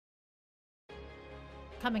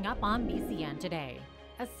Coming up on BCN today,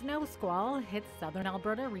 a snow squall hits southern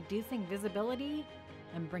Alberta, reducing visibility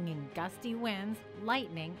and bringing gusty winds,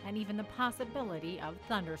 lightning, and even the possibility of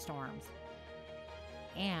thunderstorms.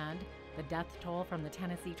 And the death toll from the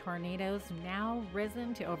Tennessee tornadoes now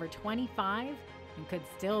risen to over 25 and could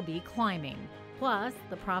still be climbing. Plus,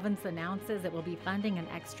 the province announces it will be funding an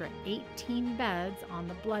extra 18 beds on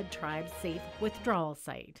the Blood Tribe's safe withdrawal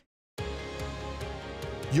site.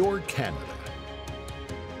 Your Canada.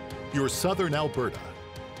 Your southern Alberta.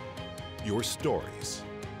 Your stories.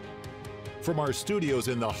 From our studios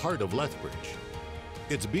in the heart of Lethbridge,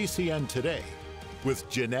 it's BCN Today with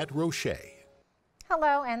Jeanette Roche.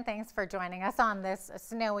 Hello, and thanks for joining us on this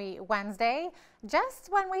snowy Wednesday. Just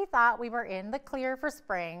when we thought we were in the clear for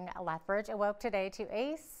spring, Lethbridge awoke today to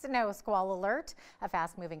a snow squall alert. A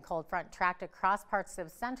fast-moving cold front tracked across parts of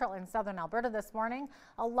central and southern Alberta this morning.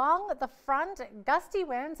 Along the front, gusty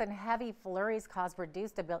winds and heavy flurries caused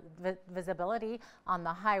reduced visibility on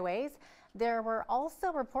the highways. There were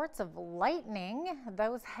also reports of lightning.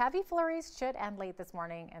 Those heavy flurries should end late this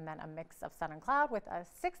morning, and then a mix of sun and cloud with a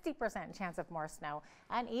 60% chance of more snow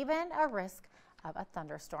and even a risk of a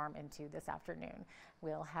thunderstorm into this afternoon.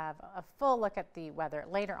 We'll have a full look at the weather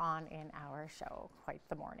later on in our show. Quite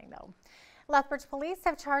the morning, though. Lethbridge police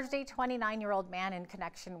have charged a 29-year-old man in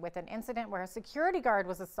connection with an incident where a security guard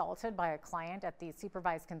was assaulted by a client at the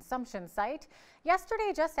supervised consumption site.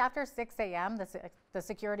 Yesterday, just after 6 a.m., the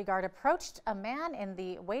security guard approached a man in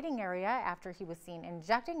the waiting area after he was seen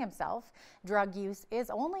injecting himself. Drug use is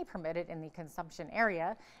only permitted in the consumption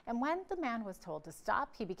area, and when the man was told to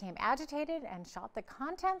stop, he became agitated and shot the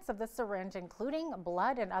contents of the syringe, including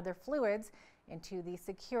blood and other fluids, into the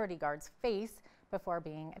security guard's face before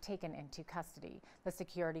being taken into custody. The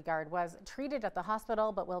security guard was treated at the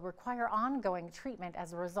hospital but will require ongoing treatment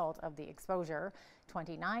as a result of the exposure.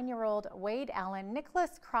 29-year-old Wade Allen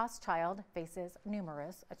Nicholas Crosschild faces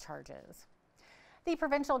numerous charges. The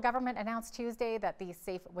provincial government announced Tuesday that the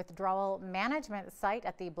safe withdrawal management site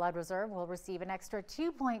at the Blood Reserve will receive an extra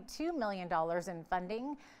 $2.2 million in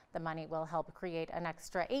funding. The money will help create an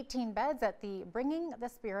extra 18 beds at the Bringing the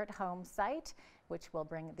Spirit Home site, which will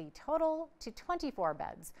bring the total to 24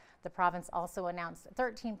 beds. The province also announced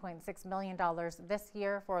 $13.6 million this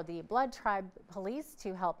year for the Blood Tribe Police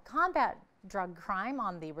to help combat drug crime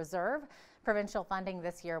on the reserve. Provincial funding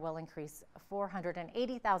this year will increase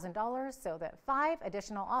 $480,000 so that 5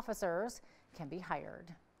 additional officers can be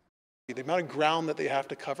hired. The amount of ground that they have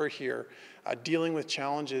to cover here, dealing with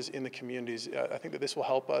challenges in the communities, I think that this will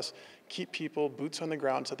help us keep people boots on the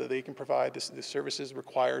ground so that they can provide the services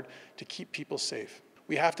required to keep people safe.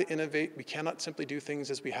 We have to innovate. We cannot simply do things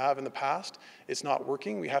as we have in the past. It's not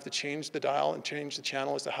working. We have to change the dial and change the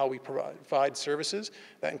channel as to how we provide services.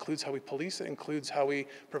 That includes how we police. It includes how we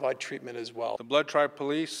provide treatment as well. The Blood Tribe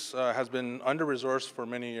Police has been under-resourced for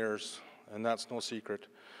many years, and that's no secret.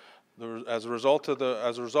 As a result,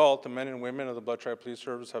 the men and women of the Blood Tribe Police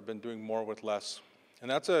Service have been doing more with less.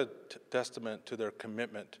 And that's a testament to their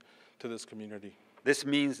commitment to this community. This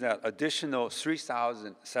means that additional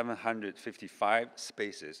 3,755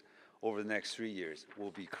 spaces over the next 3 years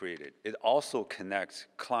will be created. It also connects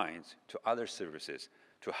clients to other services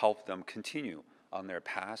to help them continue on their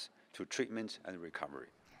path to treatment and recovery.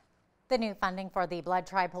 The new funding for the Blood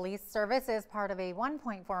Tribe Police Service is part of a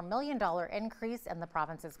 $1.4 million increase in the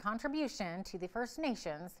province's contribution to the First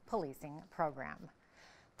Nations policing program.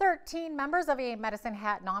 13 members of a Medicine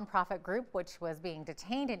Hat nonprofit group, which was being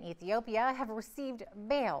detained in Ethiopia, have received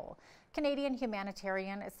bail. Canadian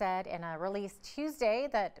Humanitarian said in a release Tuesday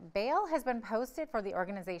that bail has been posted for the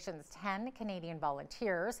organization's 10 Canadian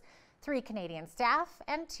volunteers, 3 Canadian staff,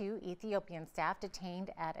 and 2 Ethiopian staff detained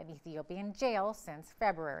at an Ethiopian jail since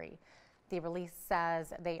February. The release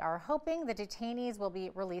says they are hoping the detainees will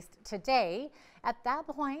be released today. At that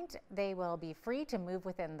point, they will be free to move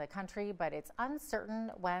within the country, but it's uncertain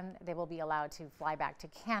when they will be allowed to fly back to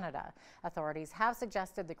Canada. Authorities have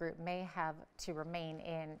suggested the group may have to remain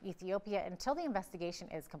in Ethiopia until the investigation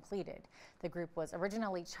is completed. The group was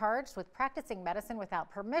originally charged with practicing medicine without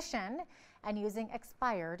permission and using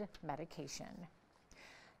expired medication.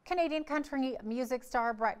 Canadian country music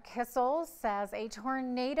star Brett Kissel says a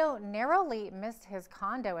tornado narrowly missed his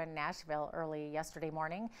condo in Nashville early yesterday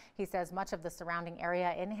morning. He says much of the surrounding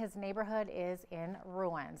area in his neighborhood is in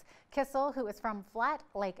ruins. Kissel, who is from Flat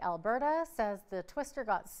Lake, Alberta, says the twister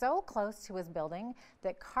got so close to his building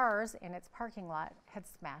that cars in its parking lot had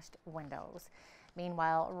smashed windows.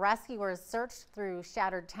 Meanwhile, rescuers searched through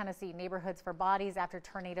shattered Tennessee neighborhoods for bodies after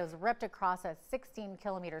tornadoes ripped across a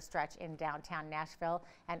 16-kilometer stretch in downtown Nashville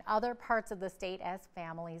and other parts of the state as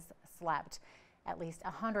families slept. At least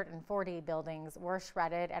 140 buildings were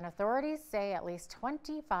shredded, and authorities say at least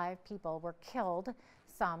 25 people were killed,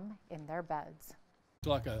 some in their beds. It's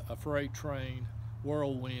like a freight train,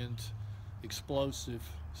 whirlwind, explosive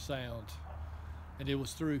sound, and it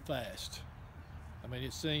was through fast. I mean,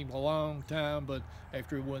 it seemed a long time, but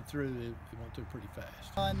after it went through, it went through pretty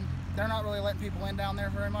fast. And they're not really letting people in down there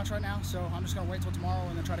very much right now, so I'm just going to wait till tomorrow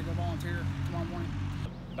and then try to go volunteer tomorrow morning.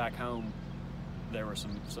 Back home, there were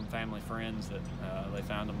some family friends that they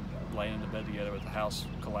found them laying in the bed together with the house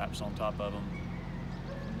collapsed on top of them.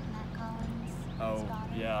 Matt Collins. Oh,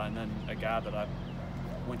 yeah, and then a guy that I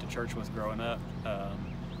went to church with growing up,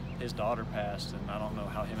 his daughter passed, and I don't know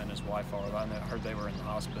how him and his wife are. I heard they were in the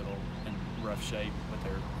hospital in rough shape, but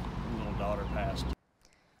their little daughter passed.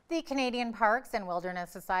 The Canadian Parks and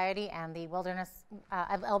Wilderness Society and the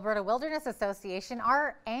Alberta Wilderness Association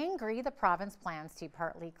are angry the province plans to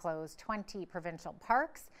partly close 20 provincial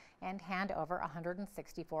parks and hand over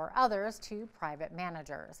 164 others to private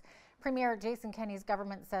managers. Premier Jason Kenney's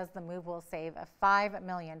government says the move will save $5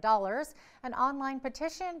 million. An online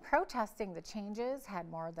petition protesting the changes had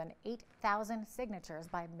more than 8,000 signatures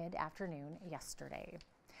by mid-afternoon yesterday.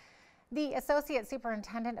 The Associate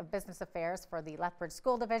Superintendent of Business Affairs for the Lethbridge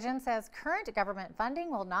School Division says current government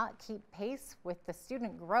funding will not keep pace with the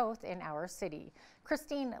student growth in our city.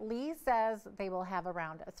 Christine Lee says they will have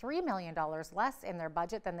around $3 million less in their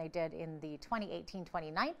budget than they did in the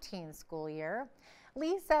 2018-2019 school year.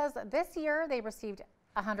 Lee says this year they received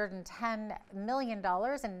 $110 million,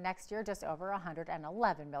 and next year just over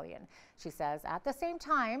 $111 million. She says at the same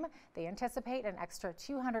time, they anticipate an extra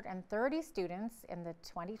 230 students in the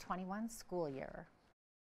 2021 school year.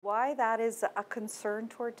 Why that is a concern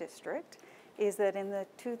to our district is that in the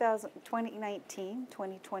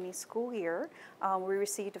 2019-2020 school year, we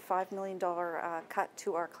received a $5 million cut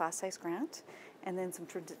to our class size grant, and then some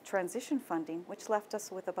transition funding, which left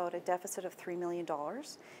us with about a deficit of $3 million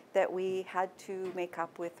that we had to make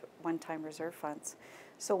up with one-time reserve funds.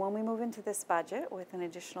 So when we move into this budget with an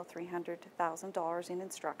additional $300,000 in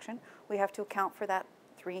instruction, we have to account for that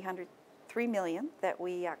 $3 million that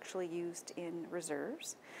we actually used in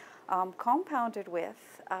reserves. Compounded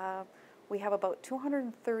with, we have about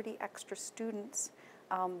 230 extra students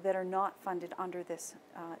that are not funded under this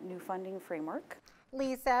new funding framework.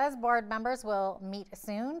 Lee says board members will meet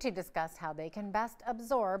soon to discuss how they can best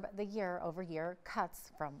absorb the year-over-year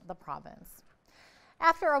cuts from the province.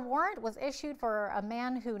 After a warrant was issued for a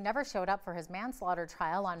man who never showed up for his manslaughter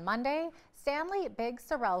trial on Monday, Stanley Big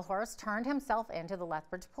Sorrellhorse turned himself into the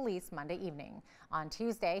Lethbridge police Monday evening. On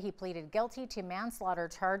Tuesday, he pleaded guilty to manslaughter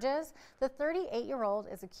charges. The 38-year-old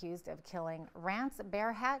is accused of killing Rance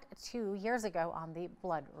Bearhat 2 years ago on the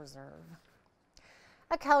Blood Reserve.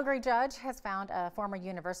 A Calgary judge has found a former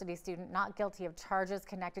university student not guilty of charges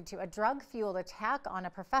connected to a drug-fueled attack on a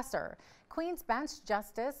professor. Queen's Bench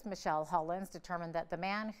Justice Michelle Hollins determined that the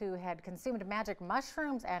man who had consumed magic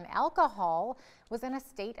mushrooms and alcohol was in a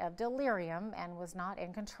state of delirium and was not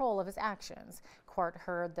in control of his actions. Court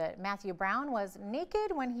heard that Matthew Brown was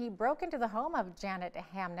naked when he broke into the home of Janet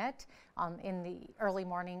Hamnet in the early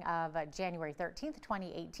morning of January 13th,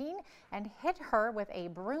 2018, and hit her with a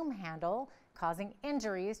broom handle, causing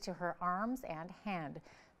injuries to her arms and hand.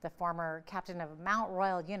 The former captain of Mount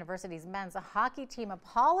Royal University's men's hockey team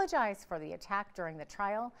apologized for the attack during the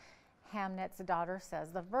trial. Hamnet's daughter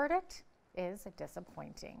says the verdict is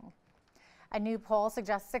disappointing. A new poll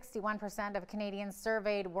suggests 61% of Canadians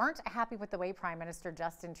surveyed weren't happy with the way Prime Minister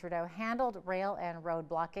Justin Trudeau handled rail and road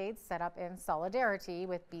blockades set up in solidarity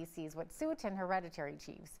with BC's Wet'suwet'en hereditary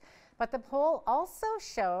chiefs. But the poll also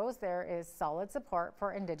shows there is solid support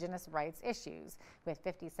for Indigenous rights issues, with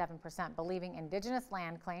 57% believing Indigenous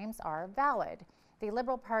land claims are valid. The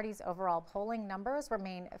Liberal Party's overall polling numbers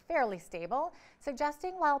remain fairly stable,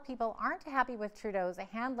 suggesting while people aren't happy with Trudeau's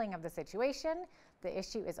handling of the situation, the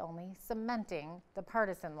issue is only cementing the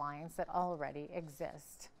partisan lines that already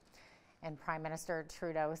exist. And Prime Minister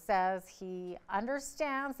Trudeau says he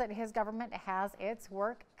understands that his government has its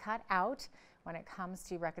work cut out when it comes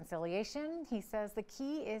to reconciliation. He says the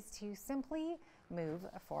key is to simply move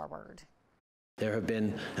forward. There have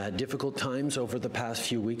been difficult times over the past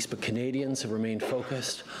few weeks, but Canadians have remained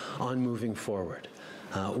focused on moving forward.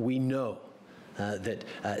 We know that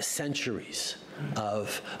centuries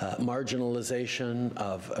of marginalization,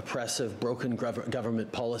 of oppressive, broken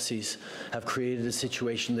government policies have created a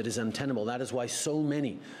situation that is untenable. That is why so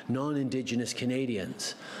many non-Indigenous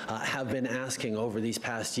Canadians have been asking over these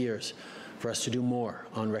past years for us to do more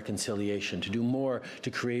on reconciliation, to do more to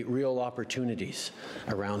create real opportunities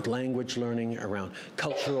around language learning, around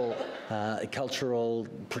cultural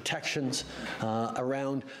protections,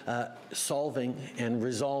 around solving and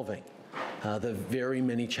resolving the very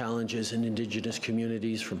many challenges in Indigenous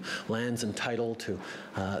communities, from lands and title to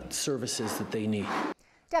services that they need.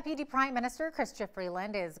 Deputy Prime Minister Chrystia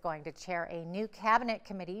Freeland is going to chair a new cabinet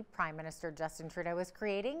committee Prime Minister Justin Trudeau is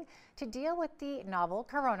creating to deal with the novel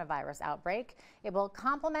coronavirus outbreak. It will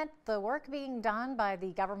complement the work being done by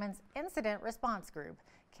the government's incident response group.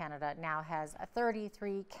 Canada now has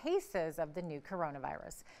 33 cases of the new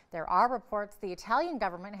coronavirus. There are reports the Italian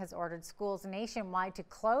government has ordered schools nationwide to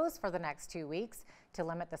close for the next 2 weeks to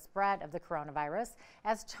limit the spread of the coronavirus.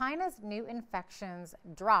 As China's new infections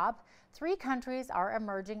drop, 3 countries are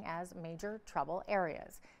emerging as major trouble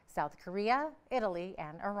areas: South Korea, Italy,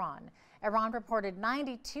 and Iran. Iran reported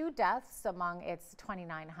 92 deaths among its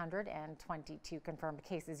 2,922 confirmed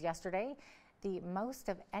cases yesterday, the most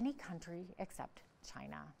of any country except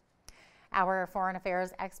China. Our foreign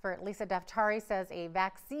affairs expert Lisa Daftari says a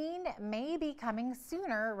vaccine may be coming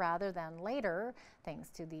sooner rather than later, thanks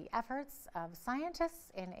to the efforts of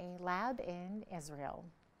scientists in a lab in Israel.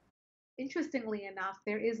 Interestingly enough,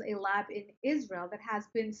 there is a lab in Israel that has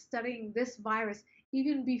been studying this virus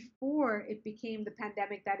even before it became the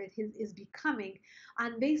pandemic that it is becoming.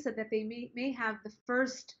 And they said that they may have the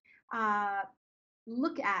first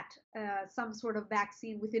look at some sort of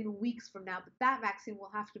vaccine within weeks from now, but that vaccine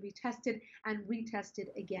will have to be tested and retested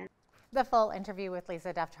again. The full interview with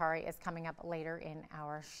Lisa Daftari is coming up later in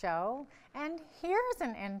our show. And here's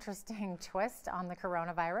an interesting twist on the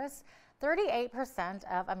coronavirus. 38%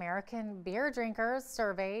 of American beer drinkers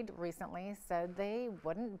surveyed recently said they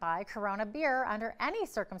wouldn't buy Corona beer under any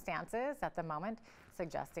circumstances at the moment,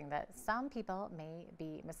 suggesting that some people may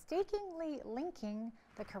be mistakenly linking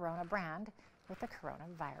the Corona brand with the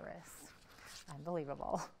coronavirus.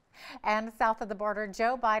 Unbelievable. And south of the border,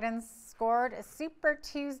 Joe Biden scored Super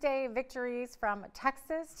Tuesday victories from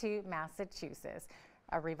Texas to Massachusetts,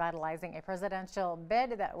 revitalizing a presidential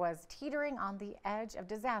bid that was teetering on the edge of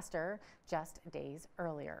disaster just days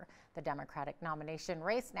earlier. The Democratic nomination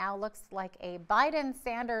race now looks like a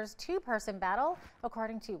Biden-Sanders two-person battle,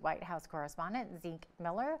 according to White House correspondent Zeke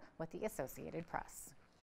Miller with the Associated Press.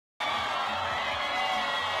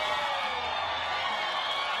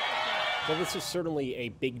 Well, this is certainly a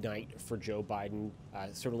big night for Joe Biden,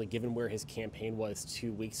 certainly given where his campaign was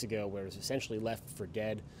 2 weeks ago, where it was essentially left for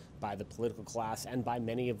dead by the political class and by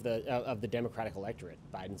many of the Democratic electorate.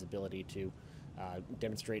 Biden's ability to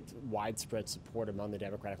demonstrate widespread support among the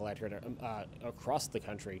Democratic electorate across the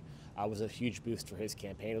country was a huge boost for his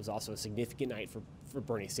campaign. It was also a significant night for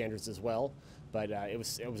Bernie Sanders as well, but it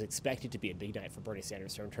was expected to be a big night for Bernie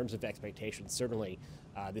Sanders. So in terms of expectations, certainly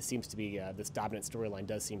this seems to be this dominant storyline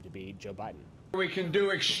does seem to be Joe Biden. We can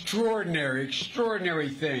do extraordinary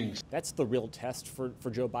things. That's the real test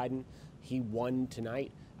for Joe Biden. He won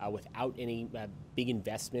tonight without any big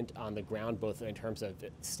investment on the ground, both in terms of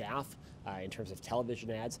staff, in terms of television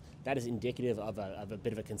ads. That is indicative of a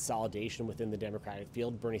bit of a consolidation within the Democratic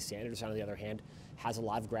field. Bernie Sanders, on the other hand, has a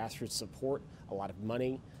lot of grassroots support, a lot of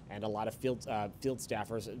money, and a lot of field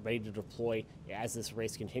staffers ready to deploy as this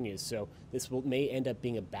race continues. So this may end up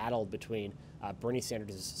being a battle between Bernie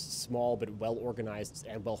Sanders' small but well-organized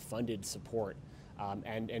and well-funded support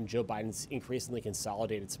and Joe Biden's increasingly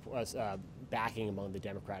consolidated backing among the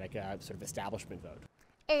Democratic sort of establishment vote.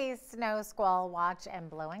 A snow squall watch and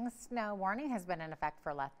blowing snow warning has been in effect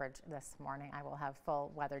for Lethbridge this morning. I will have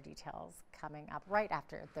full weather details coming up right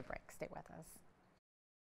after the break. Stay with us.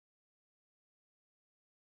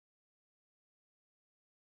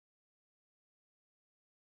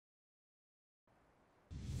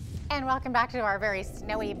 And welcome back to our very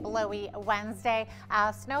snowy, blowy Wednesday.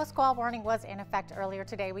 Snow squall warning was in effect earlier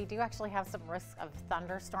today. We do actually have some risk of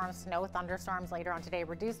thunderstorms, snow thunderstorms later on today.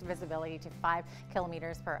 Reduced visibility to 5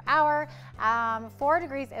 kilometers per hour. 4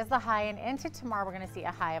 degrees is the high, and into tomorrow we're going to see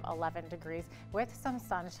a high of 11 degrees with some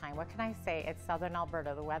sunshine. What can I say? It's southern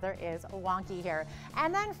Alberta. The weather is wonky here.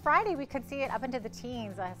 And then Friday we could see it up into the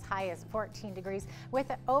teens, as high as 14 degrees with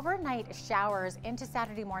overnight showers into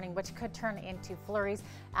Saturday morning, which could turn into flurries.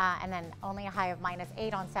 And then only a high of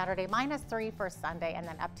 -8 on Saturday, -3 for Sunday, and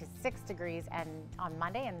then up to 6 degrees and on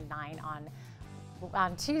Monday and 9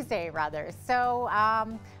 on Tuesday rather. So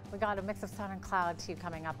we got a mix of sun and cloud too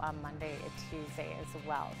coming up on Monday and Tuesday as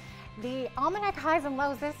well. The almanac highs and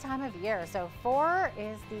lows this time of year. So 4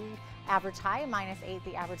 is the average high, -8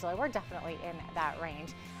 the average low. We're definitely in that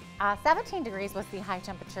range. 17 degrees was the high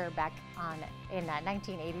temperature back in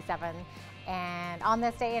 1987. And on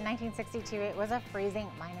this day in 1962, it was a freezing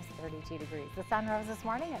minus 32 degrees. The sun rose this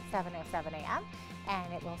morning at 7:07 a.m.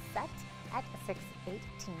 and it will set at 6:18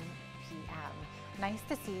 p.m. Nice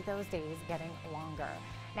to see those days getting longer.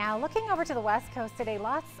 Now looking over to the west coast today,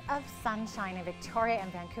 lots of sunshine in Victoria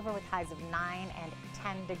and Vancouver with highs of 9 and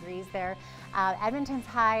 10 degrees there. Edmonton's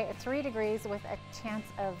high 3 degrees with a chance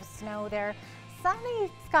of snow there.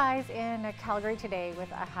 Sunny skies in Calgary today with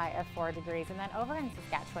a high of 4 degrees. And then over in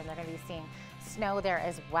Saskatchewan, they're going to be seeing snow there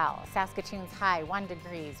as well. Saskatchewan's high 1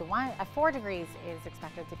 degrees. 4 degrees is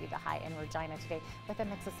expected to be the high in Regina today with a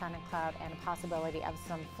mix of sun and cloud and a possibility of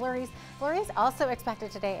some flurries. Flurries also expected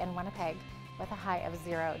today in Winnipeg with a high of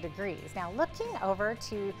 0 degrees. Now looking over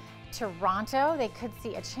to Toronto, they could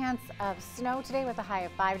see a chance of snow today with a high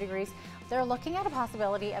of 5 degrees. They're looking at a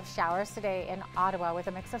possibility of showers today in Ottawa with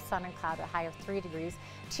a mix of sun and cloud, a high of 3 degrees.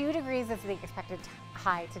 2 degrees is the expected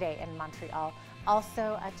high today in Montreal.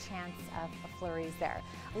 Also a chance of flurries there.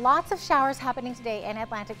 Lots of showers happening today in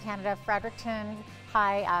Atlantic Canada. Fredericton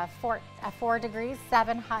high 4 degrees,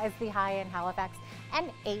 7 is the high in Halifax, and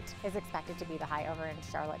 8 is expected to be the high over in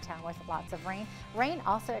Charlottetown with lots of rain. Rain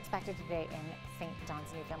also expected today in St.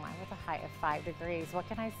 John's, Newfoundland with a high of 5 degrees. What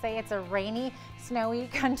can I say? It's a rainy, snowy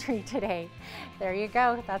country today. There you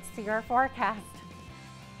go. That's your forecast.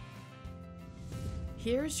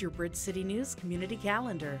 Here's your Bridge City News Community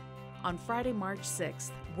Calendar. On Friday, March 6th,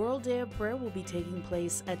 World Day of Prayer will be taking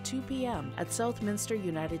place at 2 p.m. at Southminster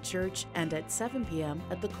United Church and at 7 p.m.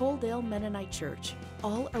 at the Coaldale Mennonite Church.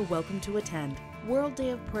 All are welcome to attend. World Day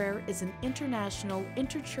of Prayer is an international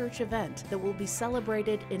interchurch event that will be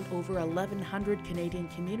celebrated in over 1,100 Canadian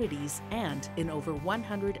communities and in over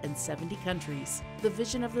 170 countries. The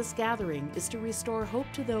vision of this gathering is to restore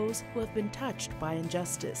hope to those who have been touched by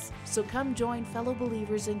injustice. So come join fellow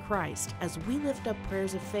believers in Christ as we lift up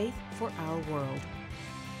prayers of faith for our world.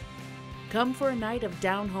 Come for a night of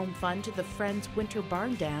down-home fun to the Friends Winter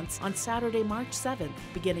Barn Dance on Saturday, March 7th,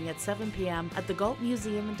 beginning at 7 p.m. at the Galt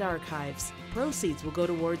Museum and Archives. Proceeds will go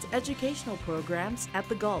towards educational programs at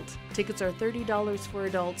the Galt. Tickets are $30 for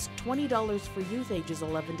adults, $20 for youth ages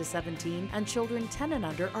 11 to 17, and children 10 and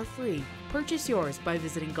under are free. Purchase yours by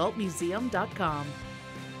visiting galtmuseum.com.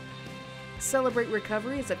 Celebrate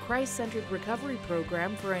Recovery is a Christ-centered recovery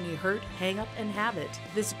program for any hurt, hang-up, and habit.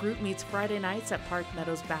 This group meets Friday nights at Park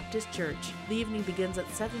Meadows Baptist Church. The evening begins at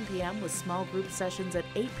 7 p.m. with small group sessions at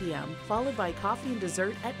 8 p.m., followed by coffee and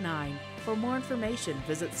dessert at 9. For more information,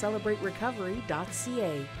 visit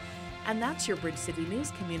celebraterecovery.ca. And that's your Bridge City News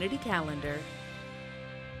Community Calendar.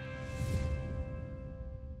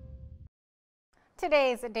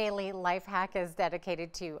 Today's daily life hack is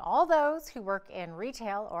dedicated to all those who work in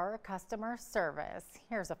retail or customer service.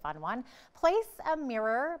 Here's a fun one. Place a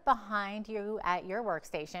mirror behind you at your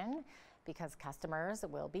workstation because customers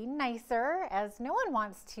will be nicer as no one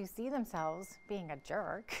wants to see themselves being a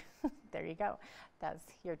jerk. There you go. That's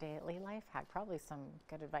your daily life hack. Probably some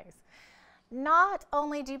good advice. Not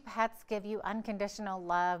only do pets give you unconditional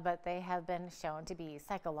love, but they have been shown to be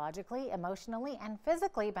psychologically, emotionally, and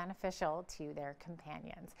physically beneficial to their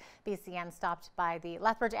companions. BCN stopped by the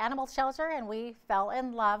Lethbridge Animal Shelter and we fell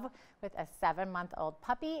in love with a 7-month-old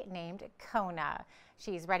puppy named Kona.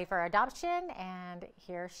 She's ready for adoption, and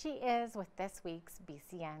here she is with this week's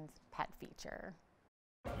BCN's Pet Feature.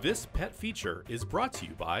 This pet feature is brought to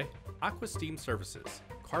you by Aqua Steam Services,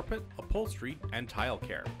 Carpet, Upholstery, and Tile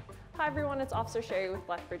Care. Hi everyone, it's Officer Sherry with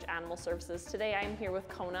Lethbridge Animal Services. Today I am here with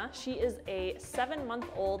Kona. She is a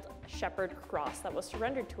 7-month-old Shepherd Cross that was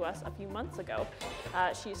surrendered to us a few months ago.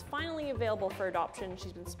 She's finally available for adoption.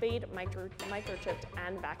 She's been spayed, microchipped,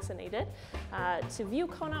 and vaccinated. To view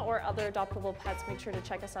Kona or other adoptable pets, make sure to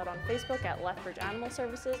check us out on Facebook at Lethbridge Animal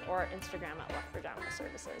Services or Instagram at Lethbridge Animal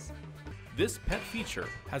Services. This pet feature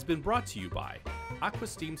has been brought to you by Aqua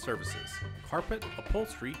Steam Services, Carpet,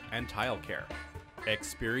 Upholstery, and Tile Care.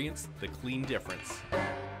 Experience the clean difference.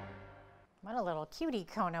 What a little cutie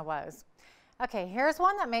Kona was. Okay, here's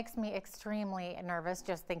one that makes me extremely nervous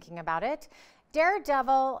just thinking about it.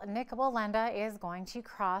 Daredevil Nick Wallenda is going to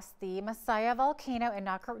cross the Masaya volcano in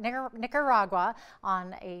Nicaragua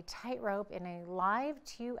on a tightrope in a live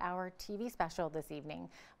 2-hour TV special this evening.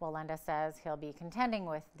 Wallenda says he'll be contending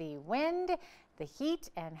with the wind, the heat,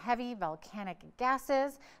 and heavy volcanic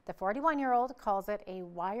gases. The 41-year-old calls it a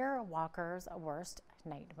wire walker's worst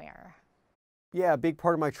nightmare. Yeah, a big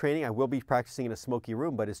part of my training, I will be practicing in a smoky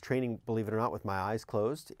room, but it's training, believe it or not, with my eyes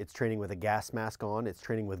closed. It's training with a gas mask on. It's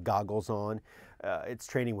training with goggles on. It's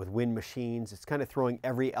training with wind machines. It's kind of throwing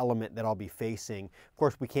every element that I'll be facing. Of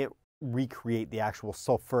course, we can't recreate the actual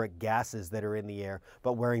sulfuric gases that are in the air,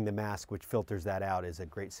 but wearing the mask, which filters that out, is a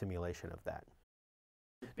great simulation of that.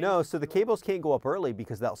 No, so the cables can't go up early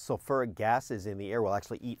because that sulfuric gases in the air will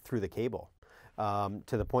actually eat through the cable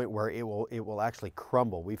to the point where it will actually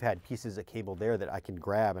crumble. We've had pieces of cable there that I can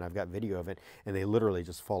grab, and I've got video of it, and they literally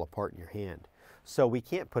just fall apart in your hand. So we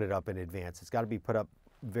can't put it up in advance. It's got to be put up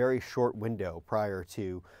very short window prior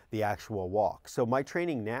to the actual walk. So my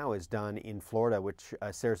training now is done in Florida,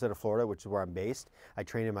 Sarasota, Florida, which is where I'm based. I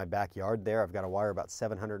train in my backyard there. I've got a wire about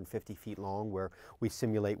 750 feet long where we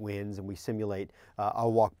simulate winds and we simulate,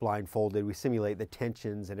 I'll walk blindfolded, we simulate the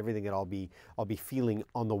tensions and everything that I'll be feeling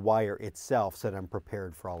on the wire itself so that I'm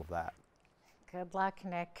prepared for all of that. Good luck,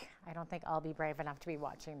 Nick. I don't think I'll be brave enough to be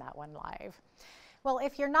watching that one live. Well,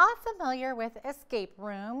 if you're not familiar with escape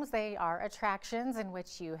rooms, they are attractions in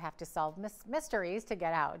which you have to solve mysteries to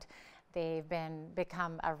get out. They've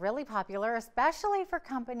become really popular, especially for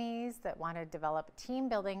companies that want to develop team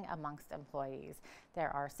building amongst employees.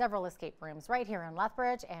 There are several escape rooms right here in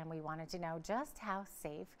Lethbridge, and we wanted to know just how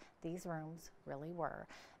safe these rooms really were.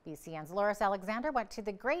 BCN's Loris Alexander went to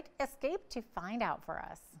the Great Escape to find out for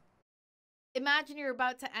us. Imagine you're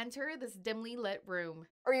about to enter this dimly lit room.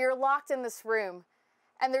 Or you're locked in this room,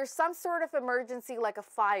 and there's some sort of emergency like a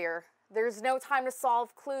fire. There's no time to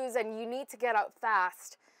solve clues, and you need to get out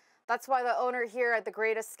fast. That's why the owner here at the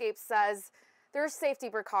Great Escape says there's safety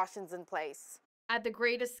precautions in place. At the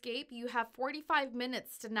Great Escape, you have 45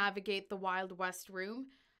 minutes to navigate the Wild West room.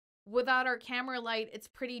 Without our camera light, it's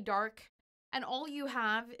pretty dark, and all you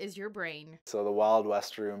have is your brain. So the Wild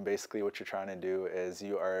West room, basically what you're trying to do is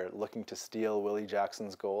you are looking to steal Willie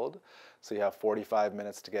Jackson's gold. So you have 45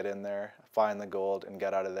 minutes to get in there, find the gold, and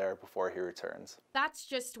get out of there before he returns. That's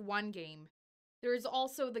just one game. There is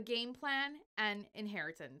also the game plan and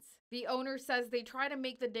inheritance. The owner says they try to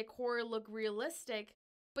make the decor look realistic,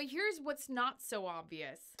 but here's what's not so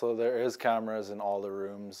obvious. So there is cameras in all the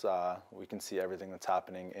rooms. We can see everything that's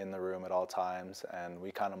happening in the room at all times, and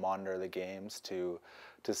we kind of monitor the games to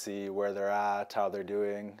see where they're at, how they're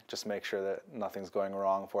doing, just make sure that nothing's going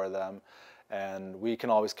wrong for them. And we can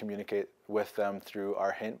always communicate with them through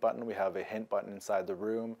our hint button. We have a hint button inside the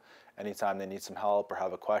room. Anytime they need some help or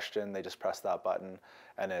have a question, they just press that button,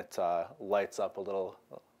 and it lights up a little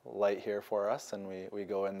light here for us, and we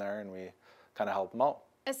go in there and we kind of help them out.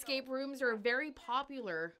 Escape rooms are very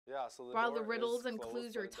popular. Yeah, so while the riddles and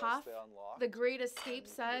clues are tough, the Great Escape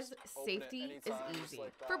says safety is easy.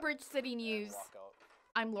 For Bridge City News,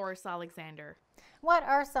 I'm Loris Alexander. What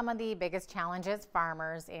are some of the biggest challenges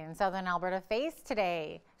farmers in southern Alberta face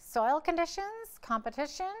today? Soil conditions,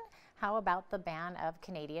 competition? How about the ban of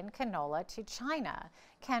Canadian canola to China?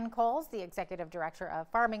 Ken Coles, the executive director of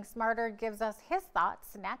Farming Smarter, gives us his thoughts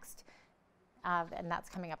next. And that's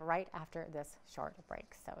coming up right after this short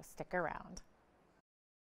break, so stick around.